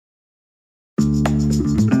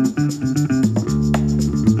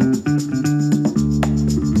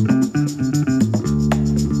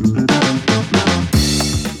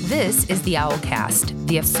the Owlcast,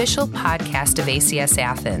 the official podcast of ACS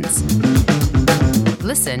Athens.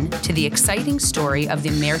 Listen to the exciting story of the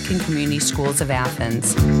American Community Schools of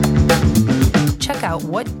Athens. Check out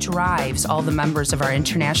what drives all the members of our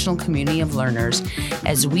international community of learners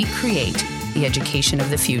as we create the education of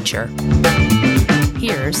the future.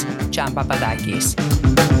 Here's John Papadakis.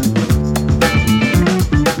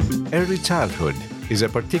 Early childhood is a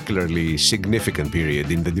particularly significant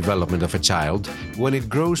period in the development of a child when it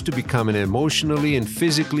grows to become an emotionally and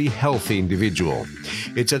physically healthy individual.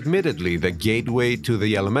 It's admittedly the gateway to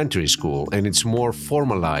the elementary school and its more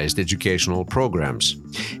formalized educational programs.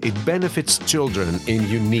 It benefits children in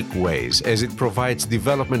unique ways as it provides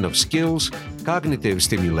development of skills, cognitive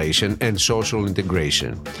stimulation, and social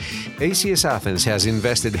integration. ACS Athens has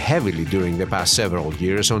invested heavily during the past several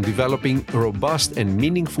years on developing robust and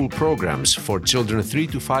meaningful programs for children 3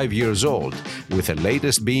 to 5 years old, with the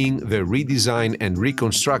latest being the redesign and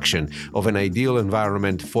reconstruction of an ideal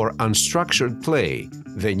environment for unstructured play,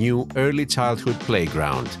 the new Early Childhood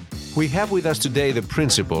Playground. We have with us today the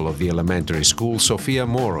principal of the elementary school, Sofia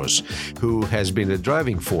Moros, who has been the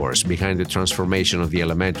driving force behind the transformation of the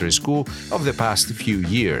elementary school of the past few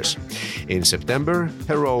years. In September,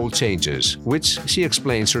 her role changes, which she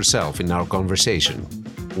explains herself in our conversation.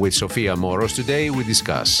 With Sofia Moros today, we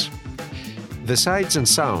discuss the sights and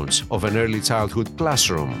sounds of an early childhood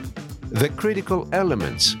classroom, the critical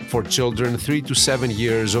elements for children 3 to 7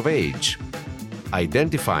 years of age,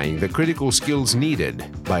 identifying the critical skills needed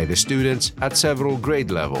by the students at several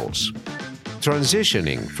grade levels,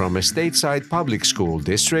 transitioning from a stateside public school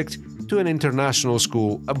district to an international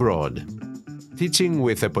school abroad, teaching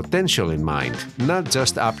with a potential in mind, not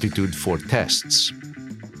just aptitude for tests,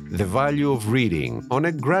 the value of reading on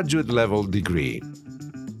a graduate level degree,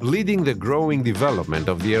 leading the growing development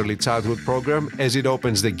of the early childhood program as it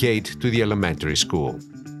opens the gate to the elementary school.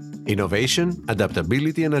 Innovation,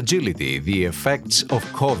 adaptability, and agility, the effects of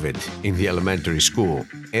COVID in the elementary school,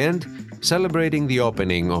 and celebrating the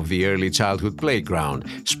opening of the early childhood playground,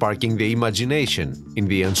 sparking the imagination in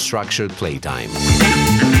the unstructured playtime.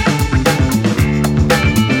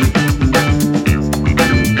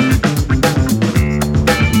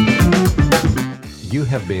 You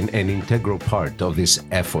have been an integral part of this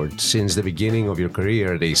effort since the beginning of your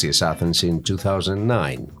career at ACS Athens in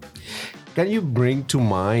 2009. Can you bring to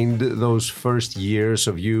mind those first years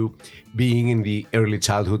of you being in the early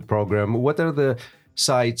childhood program? What are the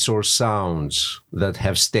sights or sounds that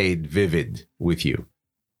have stayed vivid with you?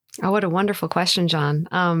 Oh, what a wonderful question, John.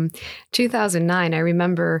 2009, I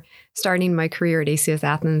remember starting my career at ACS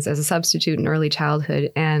Athens as a substitute in early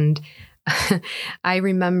childhood. And I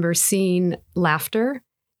remember seeing laughter,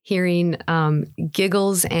 hearing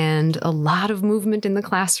giggles, and a lot of movement in the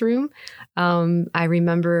classroom. I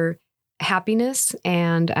remember happiness,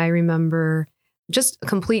 and I remember just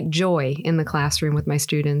complete joy in the classroom with my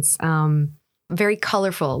students. Very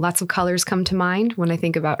colorful. Lots of colors come to mind when I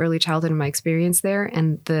think about early childhood and my experience there,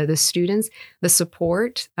 and the students, the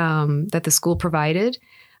support that the school provided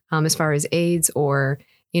as far as aides or,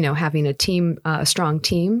 having a team, a strong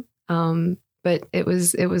team. But it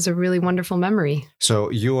was a really wonderful memory.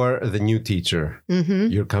 So you are the new teacher.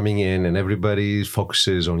 Mm-hmm. You're coming in and everybody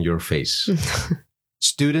focuses on your face.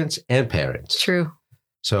 Students and parents. True.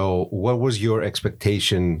 So what was your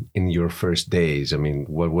expectation in your first days? I mean,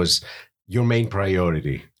 what was your main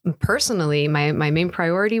priority? Personally, my main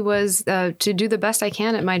priority was to do the best I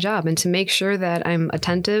can at my job and to make sure that I'm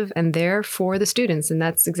attentive and there for the students. And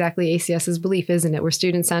that's exactly ACS's belief, isn't it? We're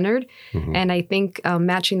student-centered. Mm-hmm. And I think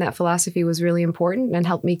matching that philosophy was really important and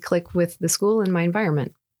helped me click with the school and my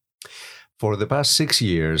environment. For the past 6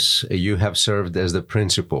 years, you have served as the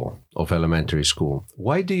principal of elementary school.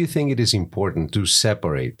 Why do you think it is important to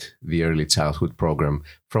separate the early childhood program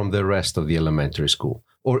from the rest of the elementary school?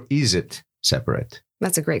 Or is it separate?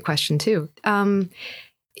 That's a great question, too.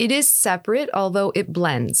 It is separate, although it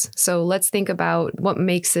blends. So let's think about what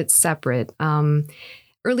makes it separate.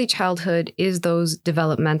 Early childhood is those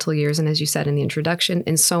developmental years, and as you said in the introduction,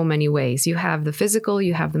 in so many ways. You have the physical,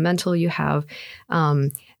 you have the mental, you have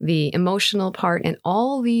the emotional part, and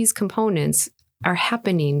all these components are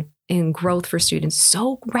happening in growth for students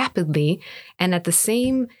so rapidly. And at the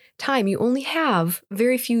same time, you only have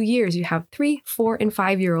very few years. You have 3, 4, and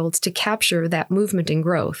 5-year-olds to capture that movement and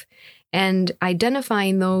growth. And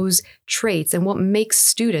identifying those traits and what makes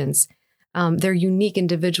students their unique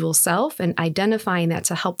individual self, and identifying that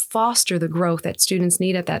to help foster the growth that students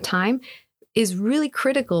need at that time is really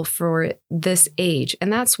critical for this age.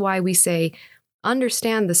 And that's why we say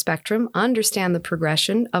understand the spectrum, understand the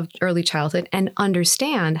progression of early childhood, and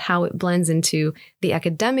understand how it blends into the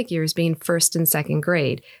academic years being first and second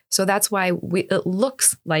grade. So that's why it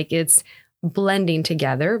looks like it's blending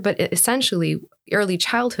together, but essentially early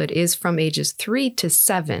childhood is from ages 3 to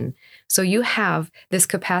 7. So you have this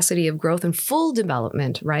capacity of growth and full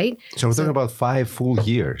development, right? So we're talking about 5 full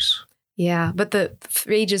years. Yeah, but the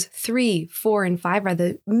ages 3, 4, and 5 are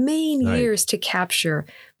the main years to capture,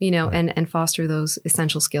 and foster those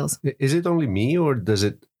essential skills. Is it only me, or does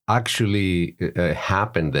it actually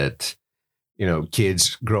happen that,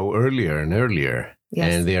 kids grow earlier and earlier,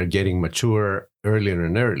 and they are getting mature earlier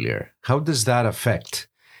and earlier? How does that affect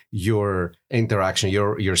your interaction,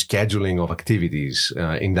 your scheduling of activities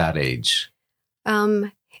in that age?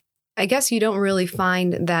 I guess you don't really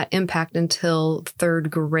find that impact until 3rd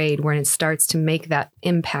grade, when it starts to make that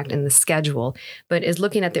impact in the schedule. But as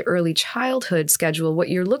looking at the early childhood schedule, what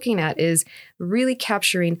you're looking at is really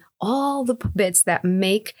capturing all the bits that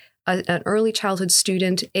make an early childhood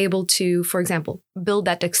student able to, for example, build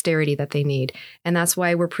that dexterity that they need. And that's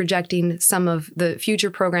why we're projecting some of the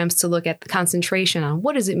future programs to look at the concentration on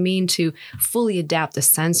what does it mean to fully adapt a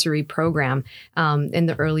sensory program in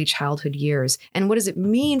the early childhood years. And what does it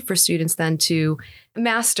mean for students then to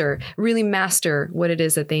really master what it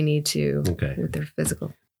is that they need to with their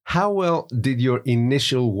physical. How well did your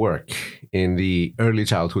initial work in the early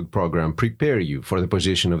childhood program prepare you for the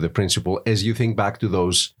position of the principal as you think back to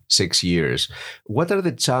those 6 years? What are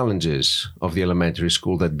the challenges of the elementary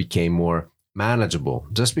school that became more manageable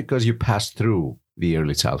just because you passed through the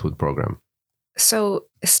early childhood program? So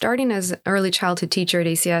starting as an early childhood teacher at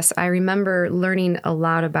ACS, I remember learning a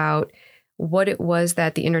lot about what it was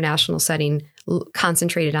that the international setting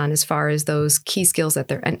concentrated on as far as those key skills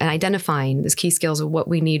and identifying those key skills of what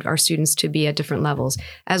we need our students to be at different levels.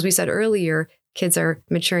 As we said earlier, kids are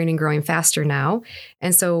maturing and growing faster now.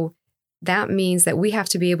 And so that means that we have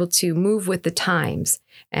to be able to move with the times,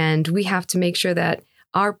 and we have to make sure that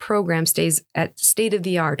our program stays at state of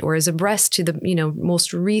the art or as abreast to the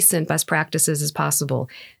most recent best practices as possible,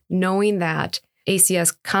 knowing that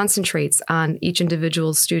ACS concentrates on each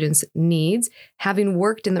individual student's needs. Having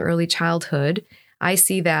worked in the early childhood, I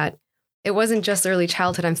see that it wasn't just early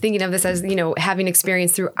childhood. I'm thinking of this as, having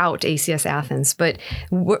experience throughout ACS Athens, but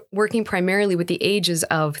working primarily with the ages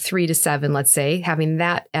of 3 to 7, let's say, having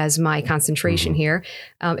that as my concentration here,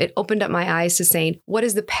 it opened up my eyes to saying, what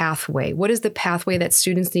is the pathway? What is the pathway that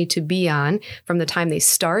students need to be on from the time they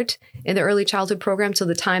start in the early childhood program till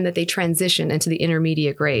the time that they transition into the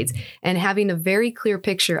intermediate grades? And having a very clear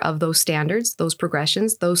picture of those standards, those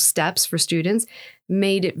progressions, those steps for students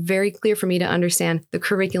made it very clear for me to understand the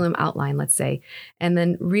curriculum outline, let's say, and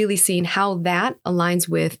then really seeing how that aligns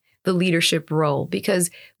with the leadership role. Because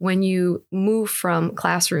when you move from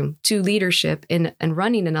classroom to leadership and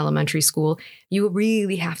running an elementary school, you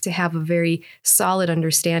really have to have a very solid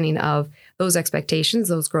understanding of those expectations,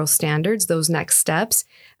 those growth standards, those next steps,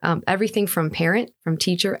 everything from parent, from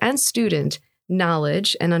teacher, and student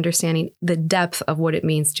knowledge and understanding the depth of what it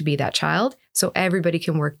means to be that child, so everybody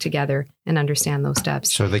can work together and understand those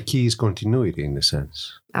steps. So the key is continuity in a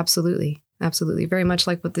sense. Absolutely. Absolutely. Very much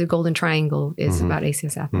like what the Golden Triangle is about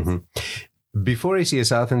ACS Athens. Before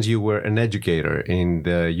ACS Athens, you were an educator in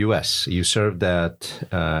the U.S. You served at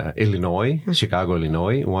Illinois, Chicago,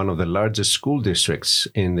 Illinois, one of the largest school districts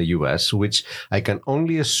in the U.S., which I can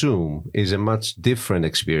only assume is a much different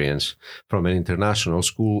experience from an international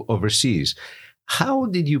school overseas. How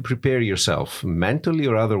did you prepare yourself, mentally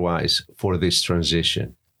or otherwise, for this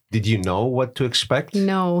transition? Did you know what to expect?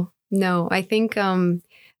 No. I think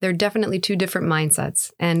there are definitely two different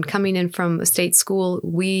mindsets. And coming in from a state school,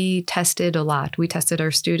 we tested a lot. We tested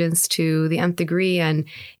our students to the nth degree. And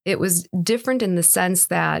it was different in the sense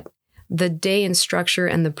that the day and structure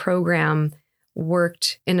and the program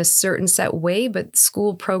worked in a certain set way, but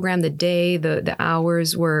school program, the day, the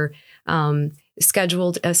hours were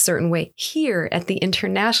scheduled a certain way. Here at the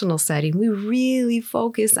international setting, we really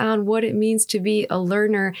focus on what it means to be a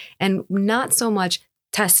learner and not so much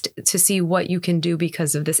test to see what you can do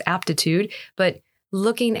because of this aptitude, but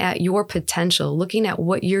looking at your potential, looking at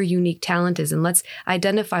what your unique talent is, and let's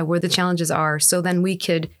identify where the challenges are so then we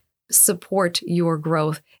could support your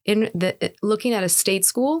growth. Looking at a state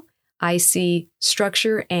school, I see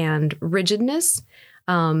structure and rigidness,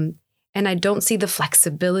 and I don't see the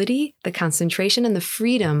flexibility, the concentration, and the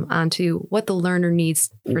freedom onto what the learner needs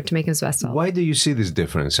to make his best. Why do you see this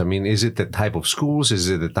difference? I mean, is it the type of schools? Is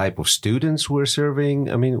it the type of students we're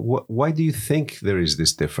serving? I mean, why do you think there is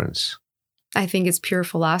this difference? I think it's pure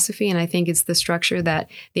philosophy, and I think it's the structure that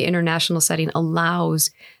the international setting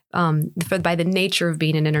allows by the nature of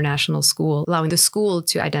being an international school, allowing the school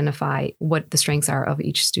to identify what the strengths are of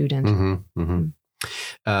each student. Mm-hmm,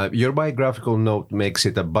 mm-hmm. Your biographical note makes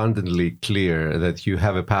it abundantly clear that you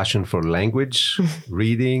have a passion for language,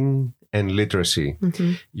 reading, and literacy.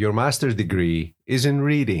 Mm-hmm. Your master's degree is in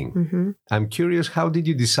reading. Mm-hmm. I'm curious, how did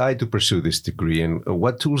you decide to pursue this degree, and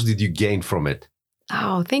what tools did you gain from it?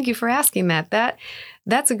 Oh, thank you for asking that.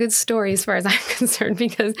 That's a good story as far as I'm concerned,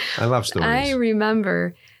 because I love stories. I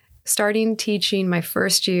remember starting teaching my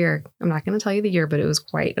first year. I'm not going to tell you the year, but it was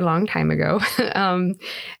quite a long time ago.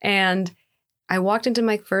 And I walked into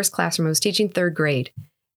my first classroom. I was teaching third grade,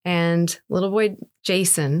 and little boy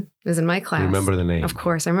Jason was in my class. You remember the name? Of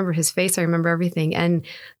course. I remember his face. I remember everything. And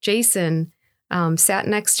Jason sat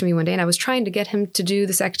next to me one day, and I was trying to get him to do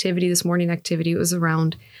this morning activity. It was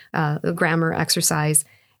around a grammar exercise.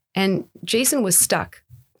 And Jason was stuck.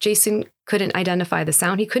 Jason couldn't identify the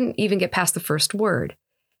sound. He couldn't even get past the first word.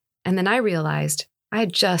 And then I realized I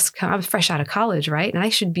was fresh out of college, right? And I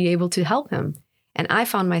should be able to help him. And I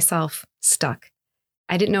found myself stuck.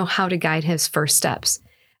 I didn't know how to guide his first steps.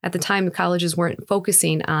 At the time, the colleges weren't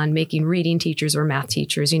focusing on making reading teachers or math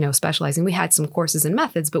teachers, specializing. We had some courses and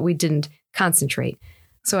methods, but we didn't concentrate.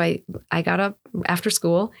 So I got up after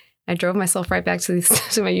school. I drove myself right back to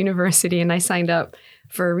my university, and I signed up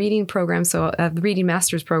for a reading program, the reading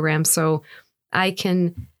master's program, so I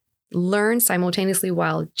can learn simultaneously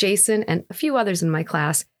while Jason and a few others in my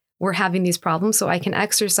class were having these problems. So I can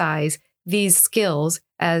exercise these skills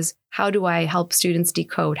as, how do I help students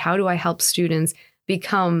decode? How do I help students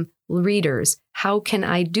become readers? How can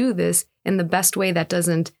I do this in the best way that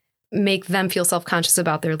doesn't make them feel self-conscious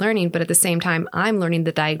about their learning, but at the same time, I'm learning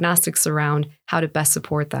the diagnostics around how to best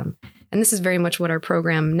support them. And this is very much what our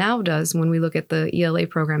program now does when we look at the ELA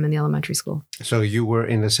program in the elementary school. So you were,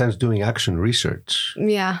 in a sense, doing action research.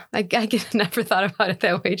 Yeah, I never thought about it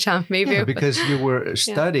that way, John. Maybe because you were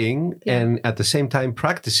studying and at the same time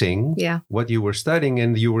practicing what you were studying,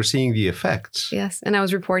 and you were seeing the effects. Yes, and I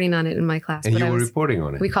was reporting on it in my class. And you were reporting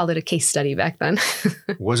on it. We called it a case study back then.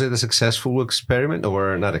 Was it a successful experiment,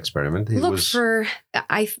 or not experiment?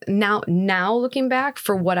 Now looking back,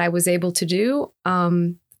 for what I was able to do,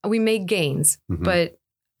 we made gains, but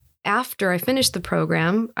after I finished the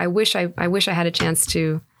program, I wish I had a chance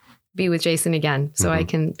to be with Jason again, so I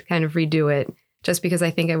can kind of redo it. Just because I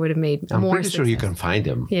think I would have made more. I'm pretty sure you can find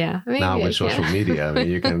him. Yeah, maybe now with social media,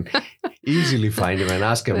 you can easily find him and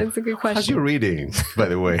ask him. That's a good question. How's your reading, by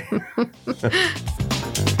the way?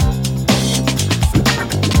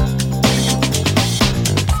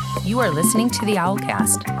 You are listening to the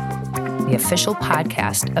Owlcast, the official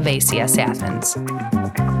podcast of ACS Athens.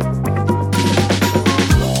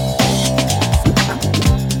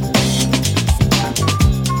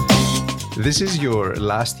 This is your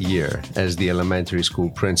last year as the elementary school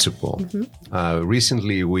principal.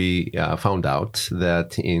 Recently, we found out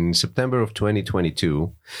that in September of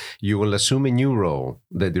 2022, you will assume a new role,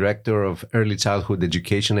 the Director of Early Childhood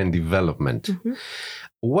Education and Development.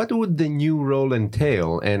 What would the new role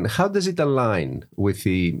entail, and how does it align with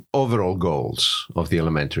the overall goals of the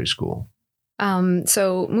elementary school?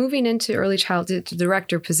 So moving into early childhood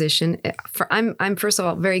director position, I'm first of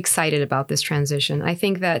all very excited about this transition. I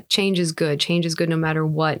think that change is good. Change is good no matter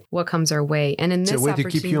what comes our way. And in this it's a way to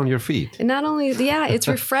keep you on your feet. And not only, it's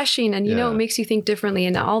refreshing, and it makes you think differently.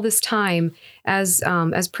 And all this time as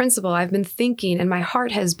principal, I've been thinking, and my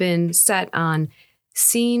heart has been set on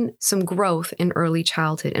seeing some growth in early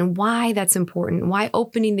childhood, and why that's important, why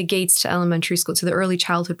opening the gates to elementary school, to the early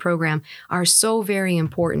childhood program, are so very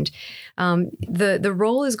important. The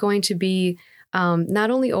role is going to be not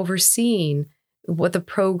only overseeing what the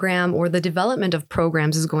program or the development of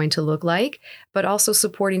programs is going to look like, but also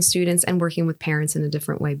supporting students and working with parents in a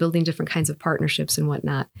different way, building different kinds of partnerships and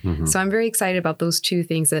whatnot. So I'm very excited about those two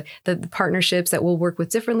things, the partnerships that we'll work with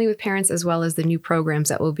differently with parents, as well as the new programs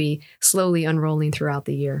that will be slowly unrolling throughout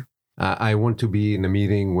the year. I want to be in a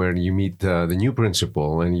meeting where you meet the new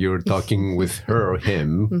principal and you're talking with her or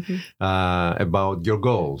him about your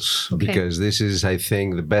goals, because this is, I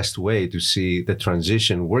think, the best way to see the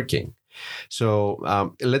transition working.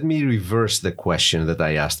 So let me reverse the question that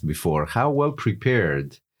I asked before. How well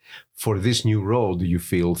prepared for this new role do you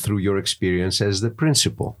feel through your experience as the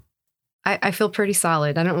principal? I feel pretty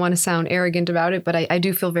solid. I don't want to sound arrogant about it, but I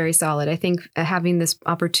do feel very solid. I think having this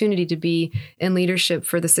opportunity to be in leadership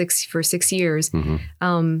for 6 years,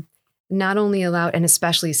 not only allowed, and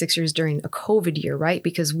especially 6 years during a COVID year, right?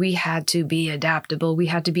 Because we had to be adaptable, we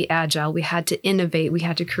had to be agile, we had to innovate, we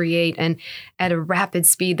had to create, and at a rapid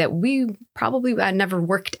speed that we probably had never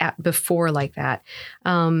worked at before like that.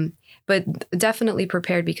 But definitely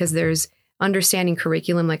prepared, because there's understanding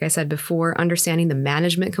curriculum, like I said before, understanding the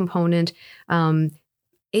management component,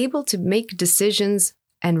 able to make decisions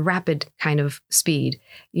and rapid kind of speed,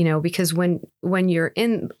 because when you're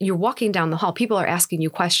walking down the hall, people are asking you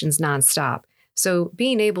questions nonstop. So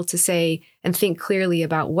being able to say and think clearly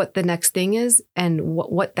about what the next thing is and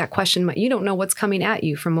what that question might, you don't know what's coming at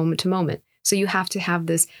you from moment to moment. So you have to have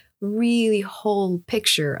this really whole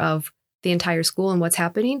picture of the entire school and what's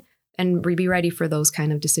happening and be ready for those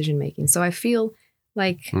kind of decision making. So I feel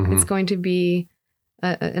like it's going to be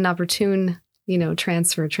an opportune,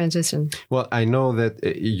 transition. Well, I know that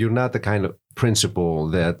you're not the kind of principal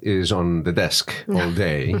that is on the desk all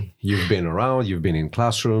day. You've been around, you've been in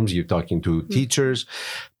classrooms, you're talking to teachers.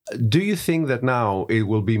 Do you think that now it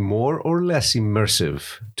will be more or less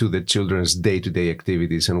immersive to the children's day-to-day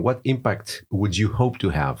activities? And what impact would you hope to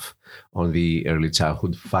have on the early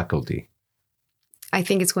childhood faculty? I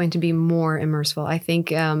think it's going to be more immersive. I think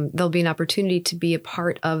there'll be an opportunity to be a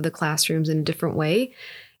part of the classrooms in a different way.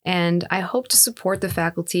 And I hope to support the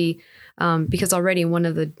faculty because already one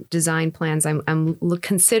of the design plans I'm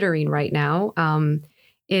considering right now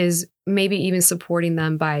is maybe even supporting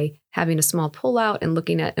them by having a small pullout and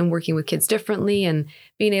looking at and working with kids differently and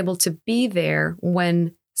being able to be there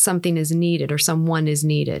when something is needed or someone is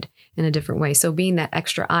needed in a different way. So being that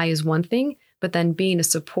extra eye is one thing, but then being a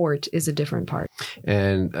support is a different part.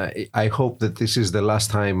 And I hope that this is the last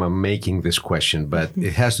time I'm making this question, but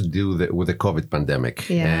it has to do with the COVID pandemic.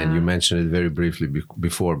 Yeah. And you mentioned it very briefly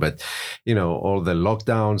before, but all the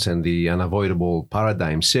lockdowns and the unavoidable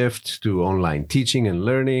paradigm shift to online teaching and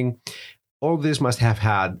learning, all this must have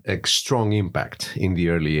had a strong impact in the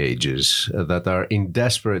early ages that are in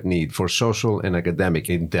desperate need for social and academic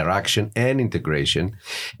interaction and integration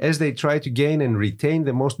as they try to gain and retain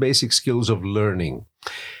the most basic skills of learning.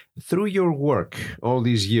 Through your work all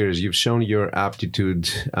these years, you've shown your aptitude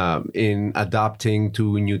in adapting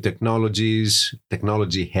to new technologies,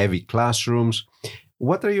 technology-heavy classrooms.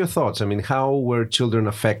 What are your thoughts? I mean, how were children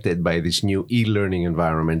affected by this new e-learning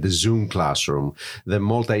environment, the Zoom classroom, the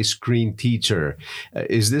multi-screen teacher?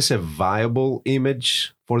 Is this a viable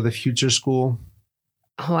image for the future school?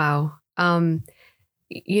 Wow. I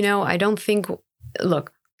don't think,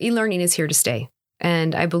 look, e-learning is here to stay.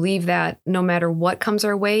 And I believe that no matter what comes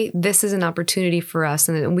our way, this is an opportunity for us.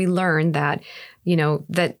 And we learn that,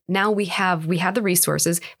 that now we have the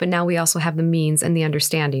resources, but now we also have the means and the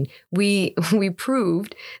understanding. We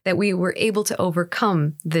proved that we were able to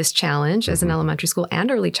overcome this challenge as an elementary school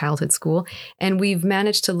and early childhood school. And we've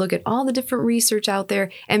managed to look at all the different research out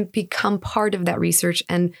there and become part of that research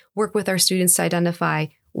and work with our students to identify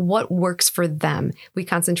what works for them. We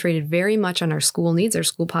concentrated very much on our school needs, our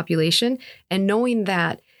school population, and knowing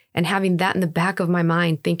that and having that in the back of my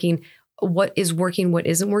mind, thinking what is working, what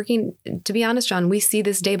isn't working. To be honest, John, we see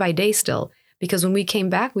this day by day still, because when we came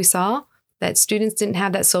back, we saw that students didn't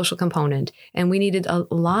have that social component. And we needed a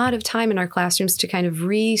lot of time in our classrooms to kind of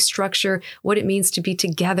restructure what it means to be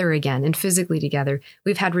together again and physically together.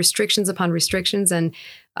 We've had restrictions upon restrictions. And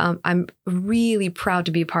I'm really proud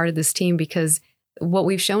to be a part of this team because what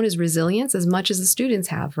we've shown is resilience as much as the students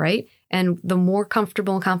have, right? And the more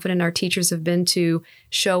comfortable and confident our teachers have been to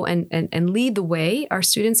show and lead the way, our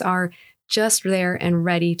students are just there and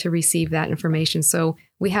ready to receive that information. So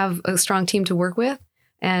we have a strong team to work with,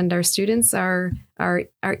 and our students are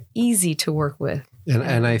easy to work with.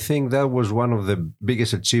 And I think that was one of the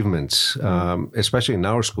biggest achievements, especially in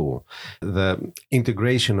our school, the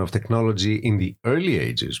integration of technology in the early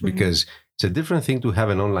ages, because it's a different thing to have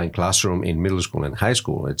an online classroom in middle school and high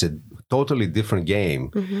school. It's a totally different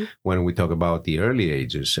game when we talk about the early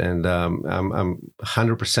ages. And I'm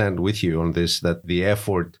 100% with you on this, that the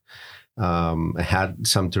effort had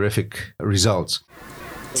some terrific results.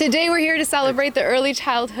 Today we're here to celebrate the early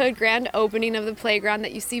childhood grand opening of the playground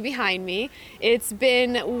that you see behind me. It's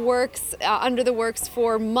been under the works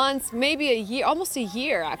for months, maybe a year, almost a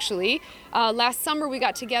year actually. Last summer we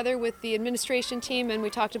got together with the administration team and we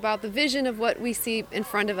talked about the vision of what we see in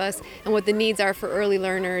front of us and what the needs are for early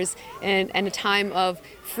learners and a time of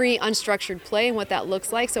free unstructured play and what that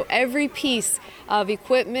looks like. So every piece of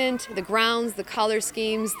equipment, the grounds, the color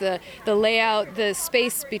schemes, the layout, the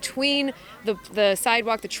space between the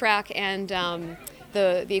sidewalk, the track, and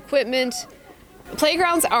the equipment.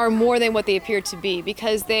 Playgrounds are more than what they appear to be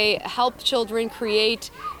because they help children create,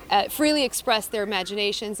 freely express their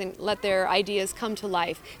imaginations and let their ideas come to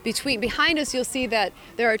life. Behind us, you'll see that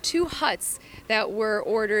there are two huts that were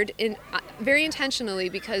ordered in very intentionally,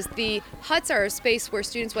 because the huts are a space where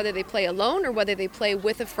students, whether they play alone or whether they play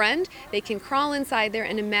with a friend, they can crawl inside there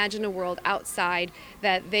and imagine a world outside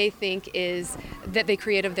that they think that they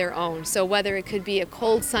create of their own. So whether it could be a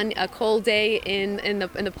cold day in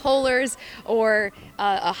the polars, or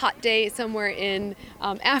a hot day somewhere in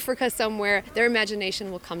Africa somewhere, their imagination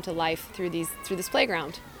will come to life through this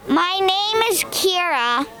playground. My name is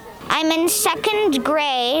Kira. I'm in 2nd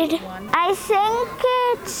grade. I think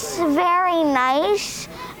it's very nice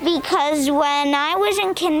because when I was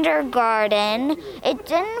in kindergarten, it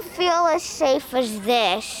didn't feel as safe as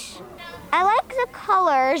this. I like the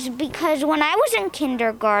colors because when I was in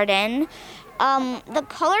kindergarten, the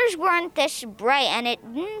colors weren't this bright and it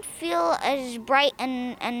didn't feel as bright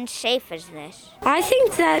and safe as this. I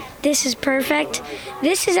think that this is perfect.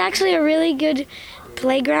 This is actually a really good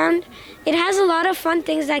playground. It has a lot of fun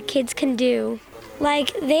things that kids can do.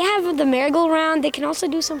 Like, they have the merry-go-round. They can also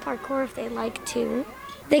do some parkour if they like to.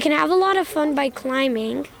 They can have a lot of fun by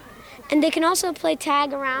climbing. And they can also play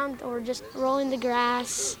tag around or just roll in the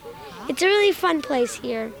grass. It's a really fun place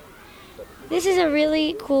here. This is a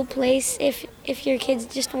really cool place if your kids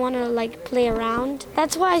just want to play around.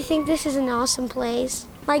 That's why I think this is an awesome place.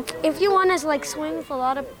 If you want to swing with a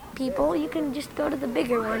lot of people, you can just go to the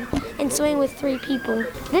bigger one and swing with 3 people.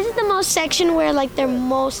 This is the most section where they're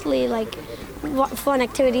mostly fun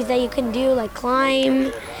activities that you can do, like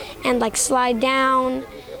climb and slide down.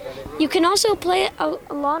 You can also play a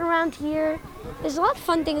lot around here. There's a lot of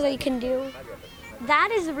fun things that you can do. That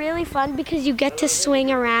is really fun because you get to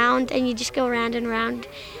swing around and you just go round and round.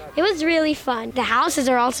 It was really fun. The houses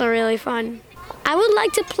are also really fun. I would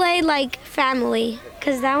like to play family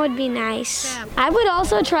because that would be nice. Yeah. I would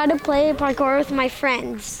also try to play parkour with my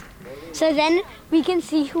friends. So then we can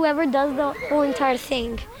see whoever does the whole entire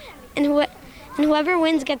thing. And whoever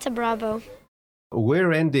wins gets a Bravo.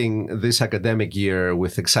 We're ending this academic year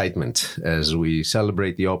with excitement as we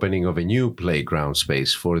celebrate the opening of a new playground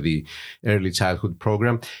space for the early childhood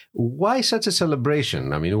program. Why such a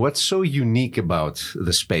celebration? I mean, what's so unique about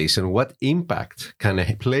the space, and what impact can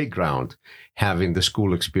a playground have in the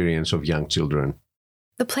school experience of young children?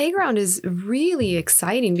 The playground is really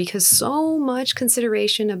exciting because so much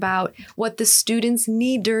consideration about what the students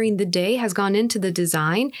need during the day has gone into the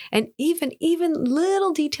design, and even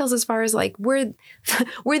little details as far as where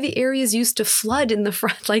the areas used to flood in the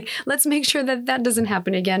front. Let's make sure that doesn't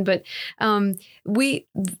happen again. But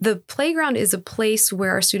the playground is a place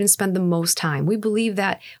where our students spend the most time. We believe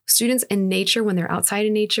that students in nature, when they're outside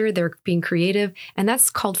in nature, they're being creative, and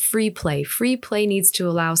that's called free play. Free play needs to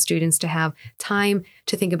allow students to have time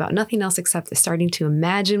to think about nothing else except starting to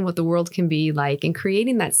imagine what the world can be like, and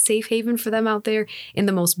creating that safe haven for them out there in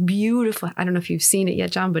the most beautiful, I don't know if you've seen it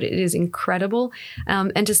yet, John, but it is incredible.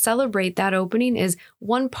 And to celebrate that opening is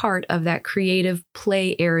one part of that creative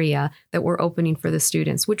play area that we're opening for the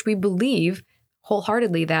students, which we believe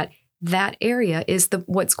wholeheartedly that area is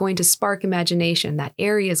what's going to spark imagination. That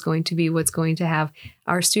area is going to be what's going to have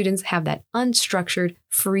our students have that unstructured,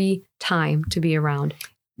 free time to be around.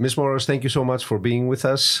 Ms. Moros, thank you so much for being with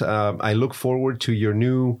us. I look forward to your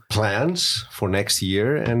new plans for next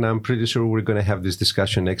year, and I'm pretty sure we're going to have this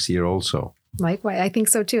discussion next year also. Likewise, I think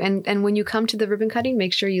so too. And when you come to the ribbon cutting,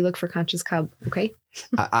 make sure you look for Conscious Cub, okay?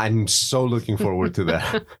 I'm so looking forward to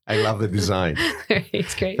that. I love the design.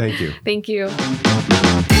 It's great. Thank you. Thank you.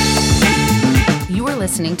 You are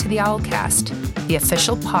listening to the Owlcast, the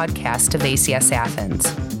official podcast of ACS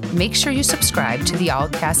Athens. Make sure you subscribe to the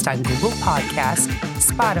Owlcast on Google Podcasts,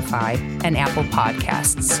 Spotify, and Apple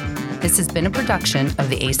Podcasts. This has been a production of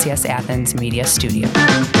the ACS Athens Media Studio.